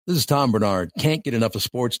This is Tom Bernard. Can't get enough of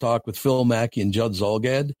sports talk with Phil Mackey and Judd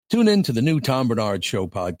Zolgad? Tune in to the new Tom Bernard Show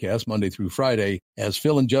podcast Monday through Friday as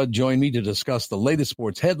Phil and Judd join me to discuss the latest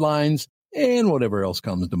sports headlines and whatever else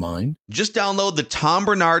comes to mind. Just download the Tom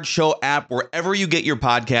Bernard Show app wherever you get your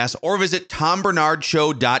podcasts or visit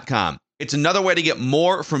tombernardshow.com. It's another way to get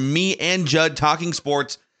more from me and Judd talking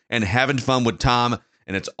sports and having fun with Tom,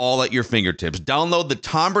 and it's all at your fingertips. Download the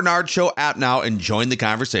Tom Bernard Show app now and join the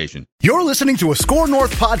conversation. You're listening to a Score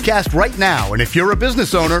North podcast right now, and if you're a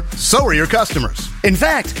business owner, so are your customers. In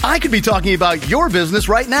fact, I could be talking about your business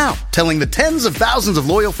right now, telling the tens of thousands of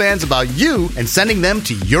loyal fans about you and sending them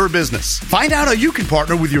to your business. Find out how you can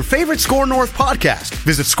partner with your favorite Score North podcast.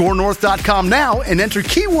 Visit scorenorth.com now and enter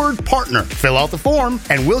keyword partner. Fill out the form,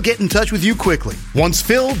 and we'll get in touch with you quickly. Once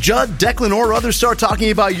Phil, Judd, Declan, or others start talking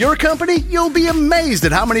about your company, you'll be amazed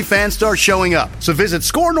at how many fans start showing up. So visit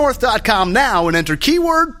scorenorth.com now and enter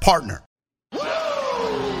keyword partner.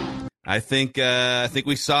 I think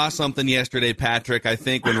we saw something yesterday, Patrick. I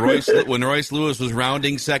think when Royce Lewis was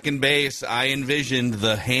rounding second base, I envisioned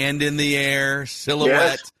the hand in the air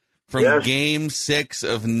silhouette from Game 6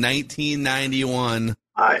 of 1991.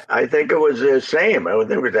 I think it was the same. I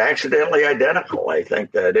think it was accidentally identical. I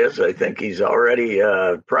think that is. I think he's already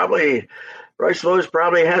probably. Royce Lewis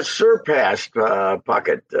probably has surpassed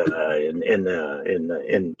Puckett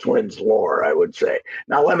in Twins lore, I would say.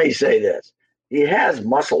 Now, let me say this. He has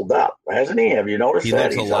muscled up, hasn't he? Have you noticed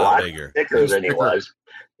that? He's a lot thicker than he was.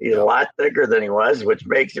 He's a lot thicker than he was, which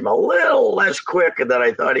makes him a little less quick than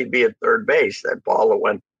I thought he'd be at third base. That ball that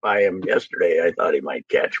went by him yesterday, I thought he might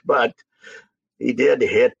catch. But he did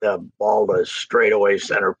hit the ball to straightaway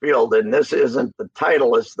center field, and this isn't the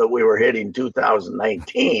Titleist that we were hitting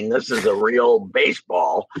 2019. This is a real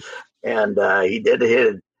baseball, and he did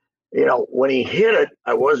hit it. You know, when he hit it,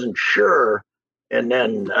 I wasn't sure, and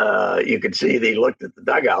then you could see that he looked at the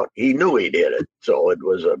dugout. He knew he'd hit it, so it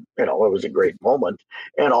was a great moment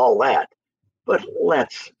and all that. But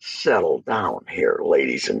let's settle down here,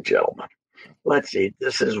 ladies and gentlemen. Let's see.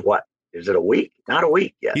 This is what. Is it a week? Not a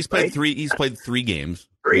week yet. He's played three. He's played 3 games.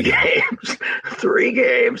 3 games. 3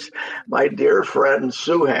 games. My dear friend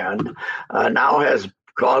Suhan now has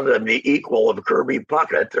called him the equal of Kirby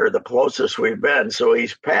Puckett, or the closest we've been. So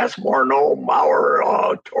he's past Morneau, Maurer,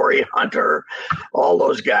 Torrey Hunter, all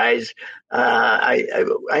those guys.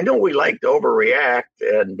 I know we like to overreact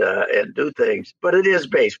and do things, but it is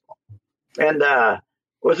baseball. And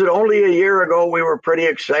was it only a year ago we were pretty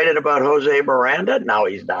excited about Jose Miranda? Now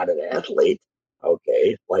he's not an athlete,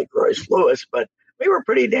 okay, like Royce Lewis, but we were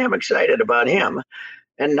pretty damn excited about him.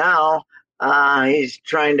 And now he's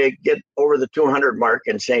trying to get over the 200 mark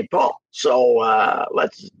in St. Paul. So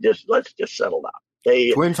let's just settle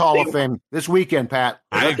down. Twins Hall of Fame this weekend, Pat.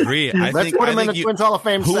 I agree. Let's put him in the Twins Hall of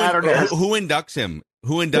Fame Saturday. Who inducts him?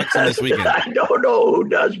 Who inducts him this weekend? I don't know who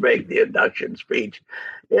does make the induction speech.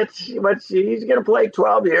 He's going to play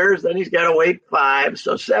 12 years, then he's got to wait 5.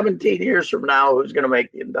 So 17 years from now, who's going to make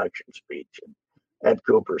the induction speech at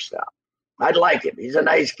Cooperstown? I'd like him. He's a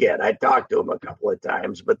nice kid. I talked to him a couple of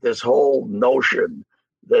times, but this whole notion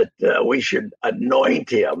that we should anoint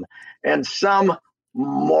him, and some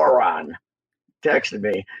moron texted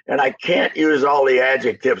me, and I can't use all the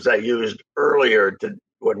adjectives I used earlier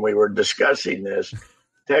when we were discussing this,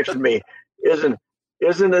 texted me, isn't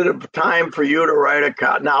it a time for you to write a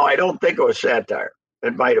Now, I don't think it was satire.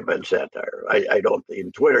 It might have been satire. I don't think.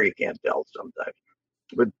 In Twitter, you can't tell sometimes.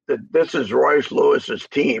 But this is Royce Lewis's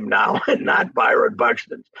team now, and not Byron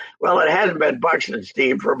Buxton's. Well, it hasn't been Buxton's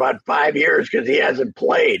team for about 5 years because he hasn't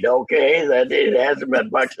played, okay? That it hasn't been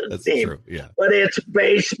Buxton's team. True, yeah. But it's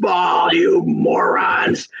baseball, you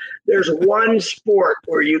morons. There's one sport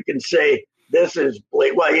where you can say, this is,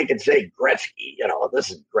 well, you can say Gretzky,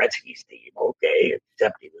 this is Gretzky's team, okay,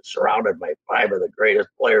 except he was surrounded by 5 of the greatest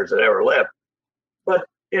players that ever lived. But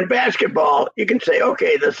in basketball, you can say,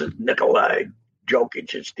 okay, this is Nikolai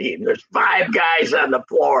Jokic's team. There's 5 guys on the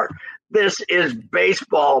floor. This is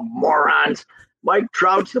baseball, morons. Mike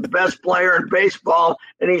Trout's the best player in baseball,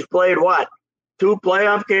 and he's played what? 2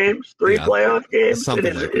 playoff games? 3 playoff games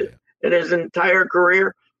in his entire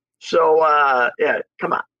career? So,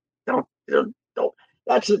 come on. Don't.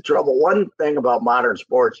 That's the trouble. One thing about modern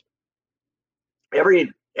sports,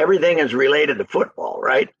 everything is related to football,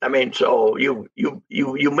 right? I mean, so you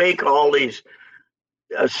make all these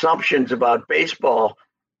assumptions about baseball,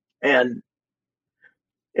 and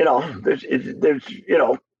there's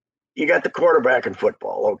you got the quarterback in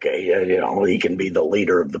football, okay, he can be the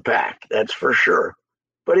leader of the pack, that's for sure.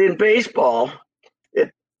 But in baseball,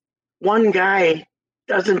 one guy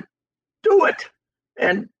doesn't do it,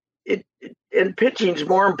 and pitching's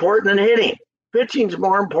more important than hitting. pitching's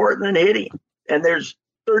more important than hitting. And there's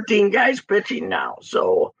 13 guys pitching now.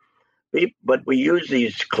 So, but we use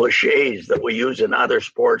these cliches that we use in other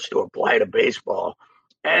sports to apply to baseball,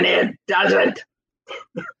 and it doesn't.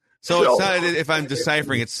 So it's not, if I'm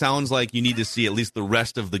deciphering, it sounds like you need to see at least the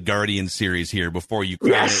rest of the Guardian series here before you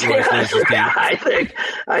crown Yes,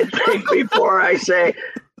 I think before I say,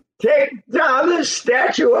 take down the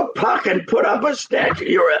statue of Puck and put up a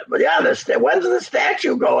statue. When's the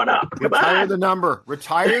statue going up? Retire the number.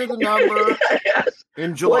 Yes.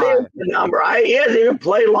 In July. What is the number? He hasn't even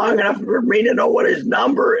played long enough for me to know what his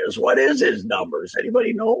number is. What is his number? Does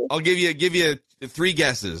anybody know? I'll give you 3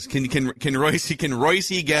 guesses. Can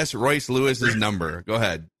Reusse guess Royce Lewis's number? Go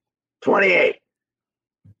ahead. 28.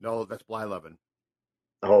 No, that's Blyleven.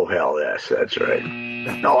 Oh hell yes, that's right.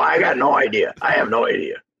 No, I got no idea. I have no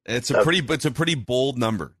idea. It's a pretty bold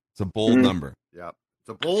number. It's a bold number. Yeah. It's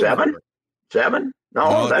a bold 7? number. 7?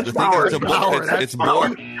 No, that's Bauer. It's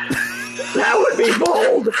Bauer. That would be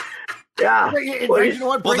bold. Yeah. You know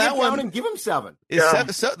what? Bring it down and give him 7.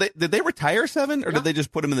 Did they retire 7, or did they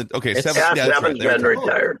just put him in the? Okay, 7. Yeah, 7's been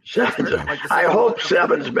retired. I hope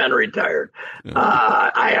 7's been retired.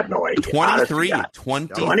 I have no idea. 23.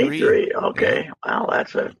 23. Okay. Well,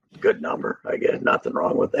 that's a good number. I guess nothing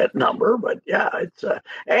wrong with that number, but yeah,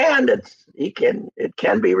 it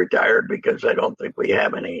can be retired because I don't think we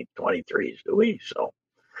have any 23s, do we? So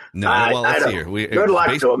no. Well, let's see here. Good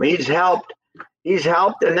luck to him. He's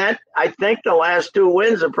helped, and that I think the last 2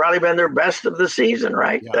 wins have probably been their best of the season,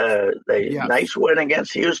 right? Nice win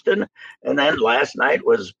against Houston, and then last night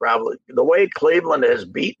was probably the way Cleveland has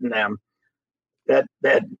beaten them. That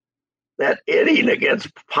inning against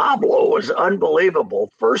Pablo was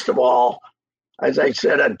unbelievable. First of all, as I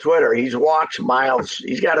said on Twitter, he's walks Miles.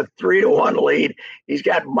 He's got a 3-1 lead. He's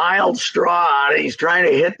got Miles Straw on it. He's trying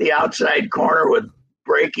to hit the outside corner with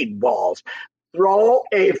breaking balls. Throw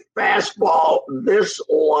a fastball this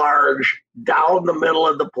large down the middle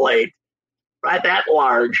of the plate, right that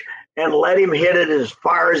large, and let him hit it as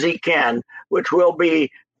far as he can, which will be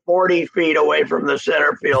 40 feet away from the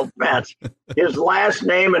center field fence. His last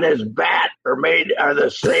name and his bat are the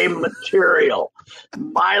same material.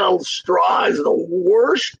 Miles Straw is the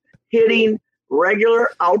worst hitting regular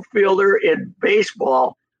outfielder in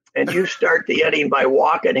baseball, and you start the inning by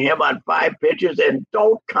walking him on 5 pitches and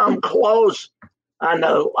don't come close on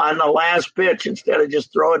the last pitch. Instead of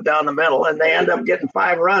just throw it down the middle, and they end up getting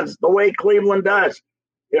 5 runs the way Cleveland does.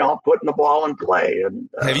 Putting the ball in play. And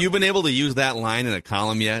have you been able to use that line in a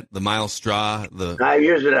column yet? The Miles Straw. I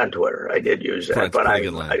used it on Twitter. I did use that, but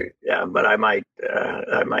I might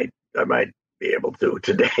be able to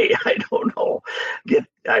today. I don't know.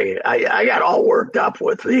 I got all worked up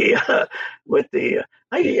with the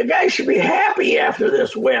you guys should be happy after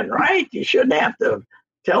this win, right? You shouldn't have to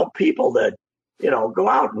tell people that go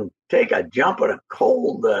out and take a jump in a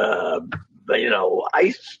cold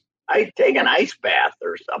ice. I take an ice bath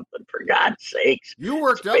or something, for God's sakes. You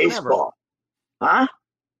worked up baseball. Never. Huh?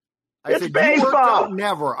 It's baseball. You worked up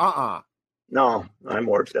never. No, I'm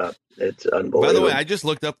worked up. It's unbelievable. By the way, I just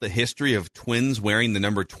looked up the history of Twins wearing the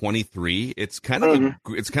number 23. It's kind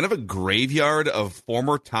of a graveyard of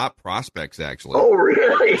former top prospects, actually. Oh,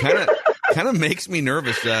 really? Kind of makes me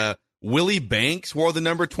nervous. Willie Banks wore the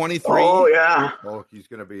number 23. Oh, yeah. Oh, he's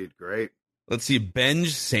going to be great. Let's see.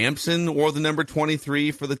 Benj Sampson wore the number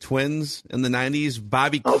 23 for the Twins in the 90s.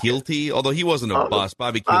 Bobby Kielty, although he wasn't a bust.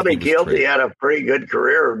 Bobby Kielty had a pretty good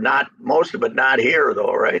career. Not most of it, not here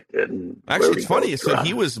though, right? And actually, it's funny. So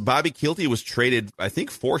Bobby Kielty was traded, I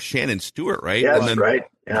think, for Shannon Stewart, right? Yes, and then right.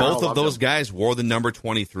 Yeah, both of those guys wore the number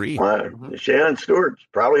 23. Shannon Stewart's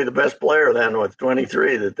probably the best player then with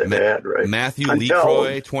 23 that they've had, right? Matthew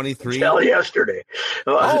Letroy, 23. Until yesterday.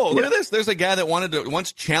 Look at this. There's a guy that wanted to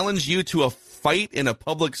once challenge you to a fight in a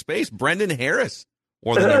public space. Brendan Harris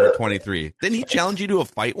wore the number 23. Didn't he challenge you to a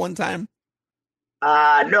fight one time?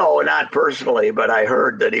 No, not personally, but I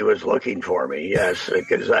heard that he was looking for me, yes,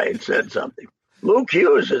 because I had said something. Luke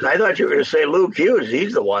Hughes I thought you were going to say Luke Hughes.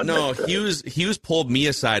 He's the one. No, Hughes pulled me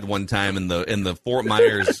aside one time in the Fort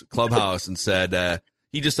Myers clubhouse and said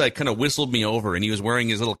he just kind of whistled me over, and he was wearing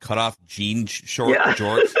his little cutoff jean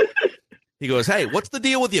shorts. He goes, "Hey, what's the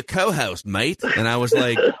deal with your co-host, mate?" And I was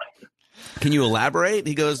like, "Can you elaborate?"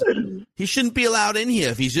 He goes, "He shouldn't be allowed in here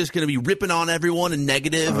if he's just going to be ripping on everyone and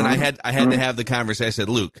negative." And I had to have the conversation. I said,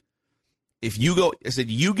 "Luke, if you go," I said,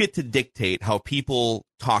 "you get to dictate how people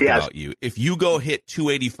talk about you. If you go hit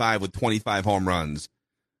 285 with 25 home runs,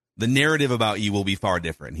 the narrative about you will be far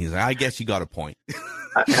different." He's like, "I guess you got a point."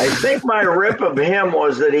 I think my rip of him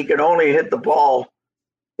was that he could only hit the ball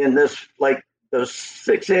in this, like those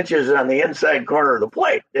 6 inches on the inside corner of the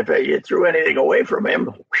plate if you threw anything away from him.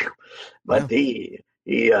 But he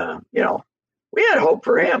you know, we had hope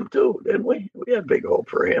for him too, didn't we? We had big hope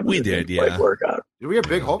for him. We did, yeah. Work out. Did we have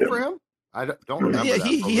big hope for him? I don't remember. Yeah, that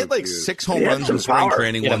he hit like 6 home runs in some spring power.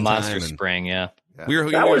 training He had one a monster time. spring, yeah. We were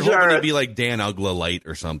hoping he'd be like Dan Ugla light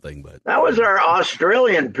or something, but That was our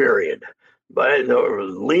Australian period. But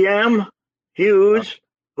Liam Hughes,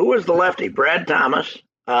 who was the lefty? Brad Thomas,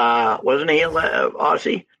 wasn't he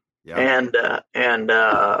Aussie? Yeah. And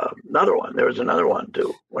another one. There was another one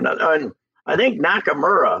too. And I think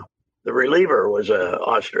Nakamura, the reliever, was a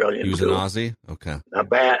Australian. He was too. an Aussie. Okay, a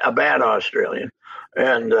bad Australian.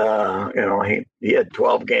 And you know, he had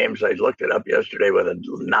 12 games. I looked it up yesterday with a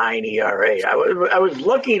 9 ERA. I was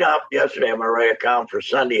looking up yesterday on my right account for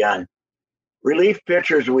Sunday on relief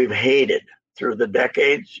pitchers we've hated through the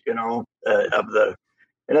decades. You know,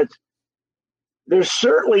 and there's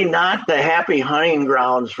certainly not the happy hunting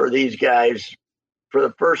grounds for these guys for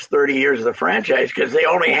the first 30 years of the franchise because they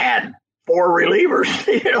only had 4 relievers,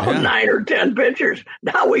 you know, 9 or 10 pitchers.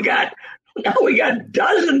 Now we got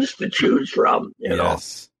dozens to choose from. You know,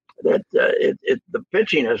 that the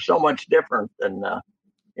pitching is so much different than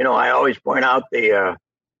you know. I always point out is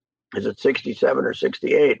it 67 or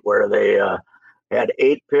 68 where they had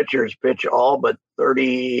 8 pitchers pitch all but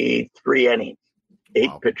 33 innings. 8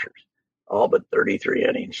 pitchers. All but 33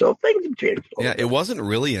 innings. So things have changed. Yeah, it wasn't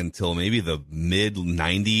really until maybe the mid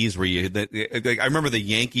 90s where I remember the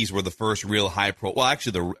Yankees were the first real high pro. Well,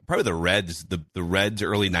 actually, probably the Reds, the Reds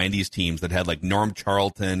early 90s teams that had like Norm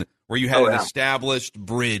Charlton, where you had an established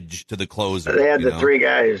bridge to the closer. They had the 3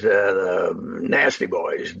 guys, the Nasty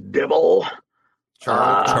Boys, Dibble,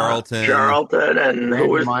 Charlton, and who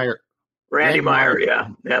was Randy Meyer, yeah.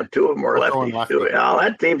 2 of them were lefties. Oh,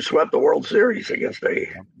 that team swept the World Series against a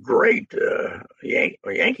great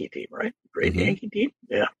Yankee team, right? Great Yankee team,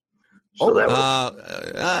 yeah. So that was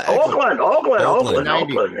Oakland,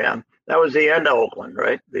 yeah. That was the end of Oakland,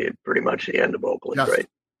 right? Pretty much the end of Oakland, right?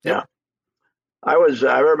 Yeah. What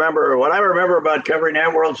I remember about covering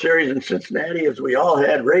that World Series in Cincinnati is we all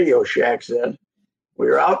had Radio Shacks then. We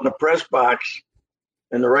were out in the press box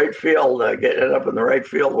in the right field, getting up in the right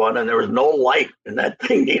field one, and there was no light, and that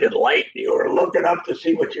thing needed light. You were looking up to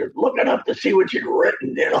see what you'd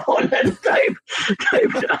written, you know, and then type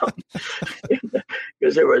down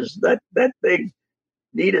because there was that thing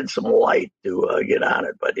needed some light to get on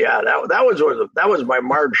it. But yeah, that was my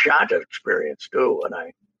Marge Shanta experience too, and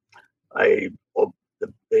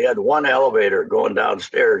they had one elevator going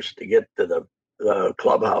downstairs to get to the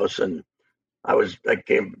clubhouse, and I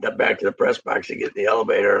came back to the press box to get the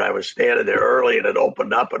elevator, and I was standing there early, and it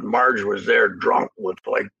opened up, and Marge was there drunk with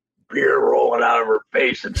like beer rolling out of her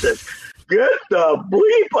face and says, "Get the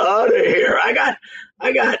bleep out of here." I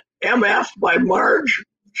got MF'd by Marge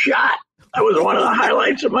Shot. That was one of the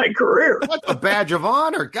highlights of my career. What a badge of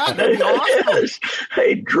honor. God, that'd be awesome.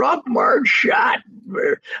 A drunk Marge Shot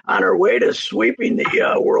on her way to sweeping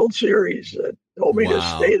the World Series. Told me to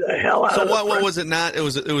stay the hell out. So of what was it? Not it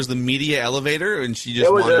was the media elevator, and she just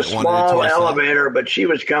it was a small wanted elevator, but she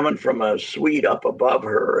was coming from a suite up above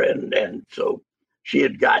her, and so she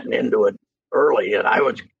had gotten into it early, and I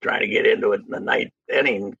was trying to get into it in the ninth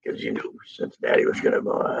inning because you knew Cincinnati was going to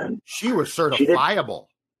go on. She was certifiable.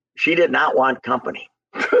 She did not want company.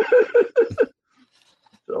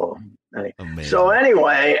 So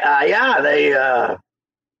anyway, they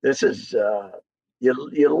this is.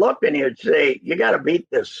 You look and you'd say you got to beat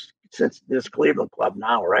this Cleveland club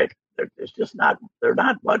now, right? They're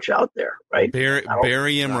not much out there, right?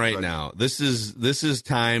 Bury him right now. This is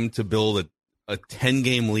time to build a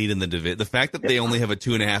 10-game lead in the division. The fact that they only have a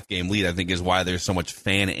 2.5-game lead, I think, is why there's so much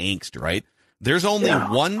fan angst, right? There's only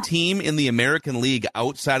one team in the American League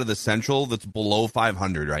outside of the Central that's below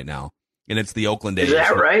 500 right now, and it's the Oakland A's. Is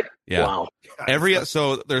that right? Yeah. Wow.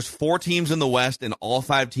 So there's 4 teams in the West, and all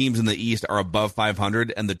 5 teams in the East are above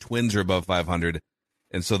 500, and the Twins are above 500.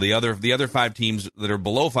 And so the other 5 teams that are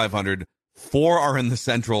below 500, 4 are in the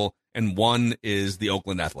Central, and 1 is the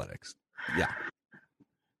Oakland Athletics. Yeah.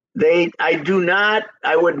 I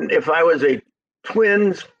wouldn't, if I was a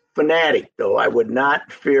Twins fanatic, though, I would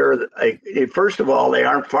not fear first of all, they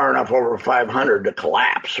aren't far enough over 500 to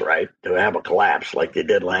collapse, right? To have a collapse like they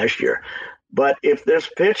did last year. But if this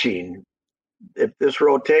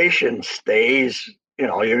rotation stays, you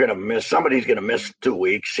know, you're going to miss, somebody's going to miss 2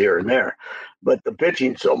 weeks here and there. But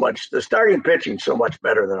the starting pitching so much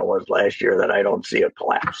better than it was last year that I don't see a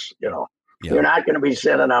collapse, you know. Yeah. You're not going to be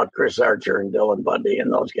sending out Chris Archer and Dylan Bundy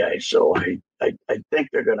and those guys. So I think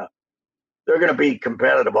they're going to they're going to be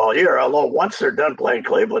competitive all year. Although once they're done playing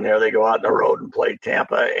Cleveland here, they go out on the road and play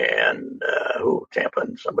Tampa and Tampa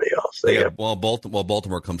and somebody else.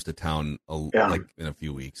 Baltimore comes to town like in a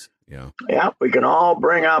few weeks. Yeah. Yeah, we can all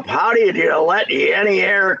bring up, how did you let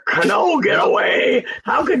Yanier Cano get away?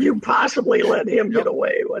 How could you possibly let him get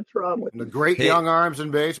away? What's wrong with the great young arms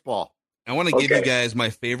in baseball? I want to give you guys my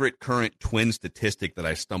favorite current Twin statistic that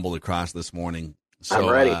I stumbled across this morning. So, I'm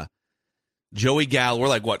ready. Joey Gallo,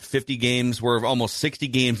 we're 50 games. We're almost 60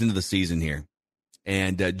 games into the season here.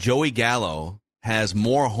 And Joey Gallo has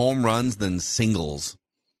more home runs than singles.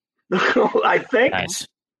 I think. Nice.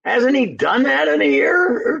 Hasn't he done that in a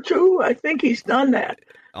year or two? I think he's done that.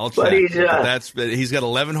 I'll check. He's got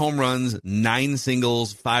 11 home runs, 9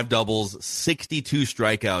 singles, 5 doubles, 62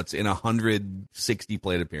 strikeouts in 160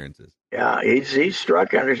 plate appearances. Yeah, he's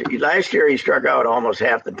struck under. Last year he struck out almost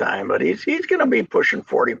half the time, but he's going to be pushing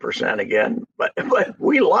 40% again. But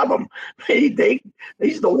we love him. He's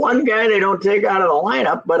the one guy they don't take out of the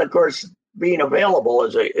lineup. But of course, being available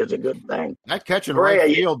is a good thing. That catch in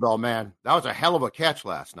right field, though, man, that was a hell of a catch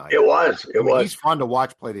last night. It was. He's fun to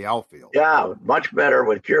watch play the outfield. Yeah, much better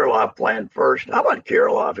with Kirilloff playing first. How about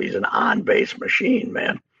Kirilloff? He's an on-base machine,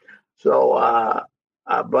 man. So,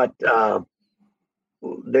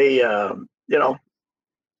 they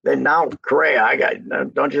now Correa.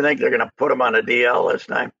 Don't you think they're going to put him on a DL this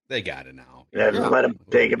time? They got it now. Let him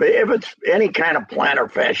take it. But if it's any kind of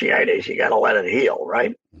plantar fasciitis, you got to let it heal,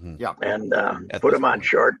 right? Mm-hmm. Yeah. And put him on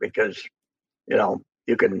short because, you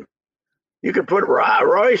can put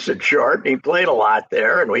Royce at short. And he played a lot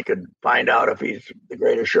there, and we could find out if he's the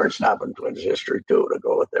greatest shortstop in Twins history too, to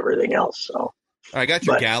go with everything else. So. I got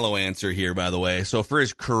your Gallo answer here, by the way. So for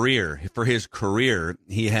his career, he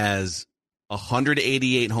has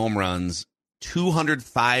 188 home runs,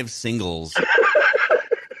 205 singles,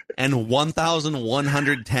 and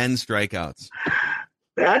 1,110 strikeouts.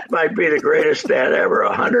 That might be the greatest stat ever.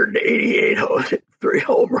 188 3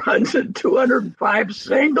 home runs and 205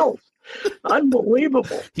 singles.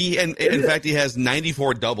 Unbelievable. In fact, he has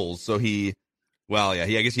 94 doubles. So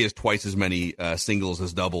I guess he has twice as many singles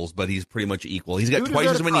as doubles, but he's pretty much equal. He's got twice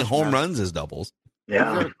as many home runs as doubles.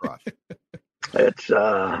 Yeah.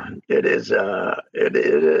 It is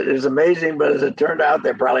amazing, but as it turned out,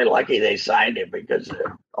 they're probably lucky they signed him because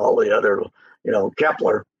all the other,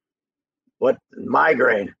 Kepler,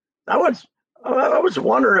 migraine. I was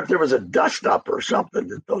wondering if there was a dust up or something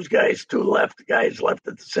that those guys left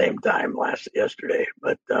at the same time yesterday,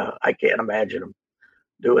 but I can't imagine them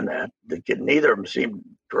doing that. Neither of them seemed,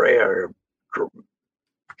 Correa or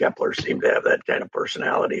Kepler seemed to have that kind of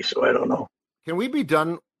personality, so I don't know. Can we be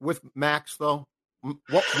done with Max, though?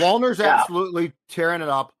 Wallner's absolutely tearing it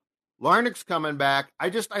up. Larnach's coming back. I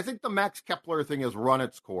think the Max Kepler thing has run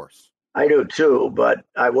its course. I do, too, but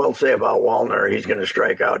I will say about Wallner, he's going to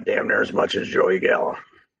strike out damn near as much as Joey Gallo.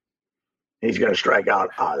 He's going to strike out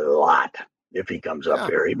a lot if he comes up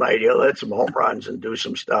here. He might hit some home runs and do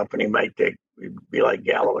some stuff, and he might be like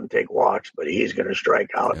Gallo and take walks, but he's going to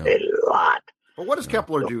strike out a lot. But what does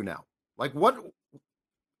Kepler do now?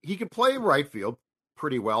 He can play right field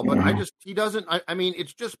pretty well, but he doesn't. I mean,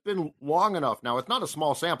 it's just been long enough now. It's not a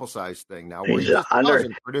small sample size thing now. Where he just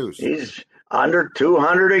doesn't produce. He's under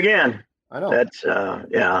 200 again. I know. That's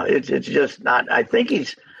it's just not. I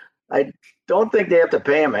don't think they have to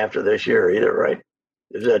pay him after this year either, right?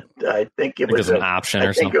 I think it was an option.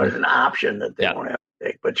 I think it was an option that they won't have to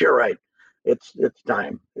take. But you're right. It's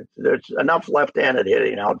time. There's enough left-handed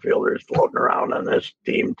hitting outfielders floating around on this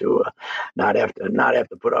team to not have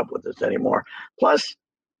to put up with this anymore. Plus,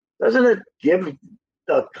 doesn't it give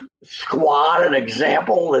the squad an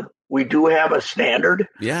example that we do have a standard?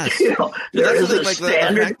 Yes. There is a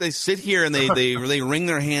standard. The fact they sit here and they wring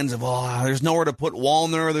their hands of, there's nowhere to put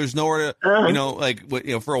Wallner. There's nowhere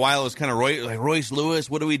to, for a while it was kind of Royce Lewis.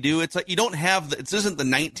 What do we do? It's like you don't have, this isn't the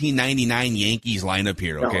 1999 Yankees lineup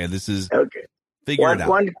here. Okay. No. This is, figure it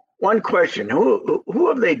out. One question. Who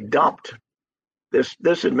have they dumped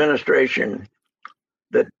this administration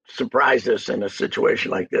that surprised us in a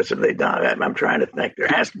situation like this? Have they done? I'm trying to think. There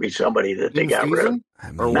has to be somebody that they got rid of.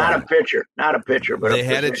 Not a pitcher, but they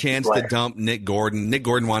had a chance to dump Nick Gordon. Nick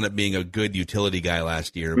Gordon wound up being a good utility guy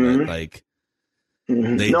last year, but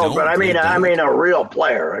I mean a real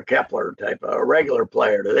player, a Kepler type, a regular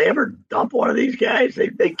player. Do they ever dump one of these guys?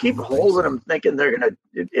 They keep holding them, thinking they're gonna.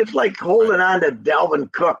 It's like holding on to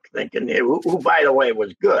Dalvin Cook, thinking who by the way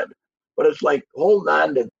was good, but it's like holding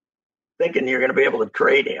on to thinking you're going to be able to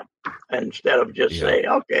trade him instead of just say,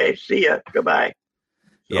 okay, see ya, goodbye.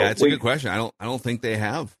 So it's a good question. I don't think they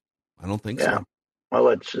have. I don't think so. Well,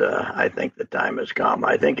 I think the time has come.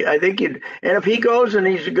 I think and if he goes and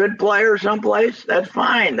he's a good player someplace, that's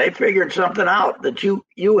fine. They figured something out that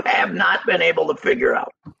you have not been able to figure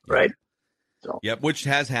out, right? So. Yep, which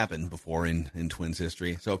has happened before in Twins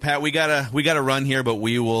history. So Pat, we gotta run here, but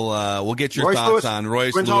we'll get your Royce thoughts Lewis, on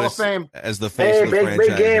Royce Twins Lewis Hall of Fame. As the face of the franchise.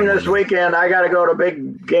 Big game this weekend. I got to go to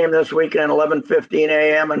big game this weekend, 11:15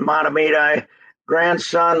 a.m. in Matamidi.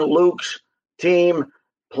 Grandson Luke's team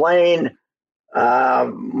playing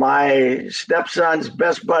my stepson's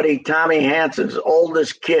best buddy Tommy Hansen's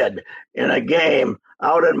oldest kid in a game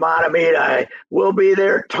out in Matamidi. We'll be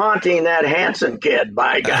there taunting that Hansen kid.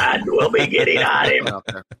 By God, we'll be getting on him.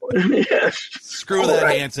 Yes. Screw that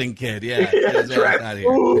right. Hansen kid. Yeah, that's right.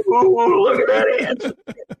 Ooh, look at that Hansen.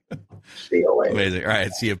 See you later. Amazing. All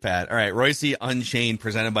right, see you, Pat. All right, Reusse Unchained,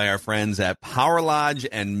 presented by our friends at Power Lodge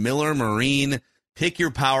and Miller Marine. Pick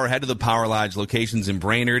your power. Head to the Power Lodge. Locations in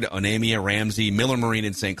Brainerd, Onamia, Ramsey, Miller Marine,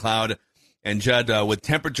 and St. Cloud. And Judd, with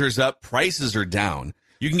temperatures up, prices are down.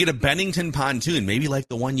 You can get a Bennington pontoon, maybe like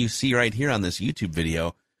the one you see right here on this YouTube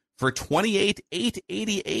video, for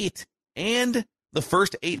 $28,888. And the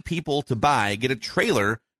first 8 people to buy get a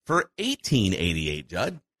trailer for $18,888,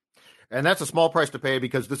 Judd. And that's a small price to pay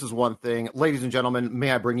because this is one thing. Ladies and gentlemen,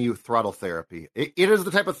 may I bring you throttle therapy? It is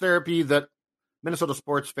the type of therapy that Minnesota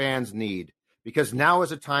sports fans need because now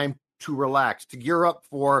is a time to relax, to gear up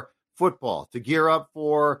for football, to gear up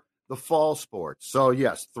for the fall sports. So,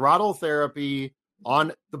 yes, throttle therapy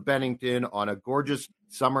on the Bennington on a gorgeous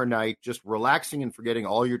summer night, just relaxing and forgetting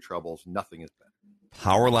all your troubles. Nothing is better.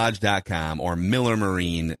 PowerLodge.com or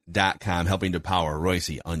MillerMarine.com, helping to power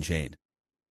Reusse Unchained.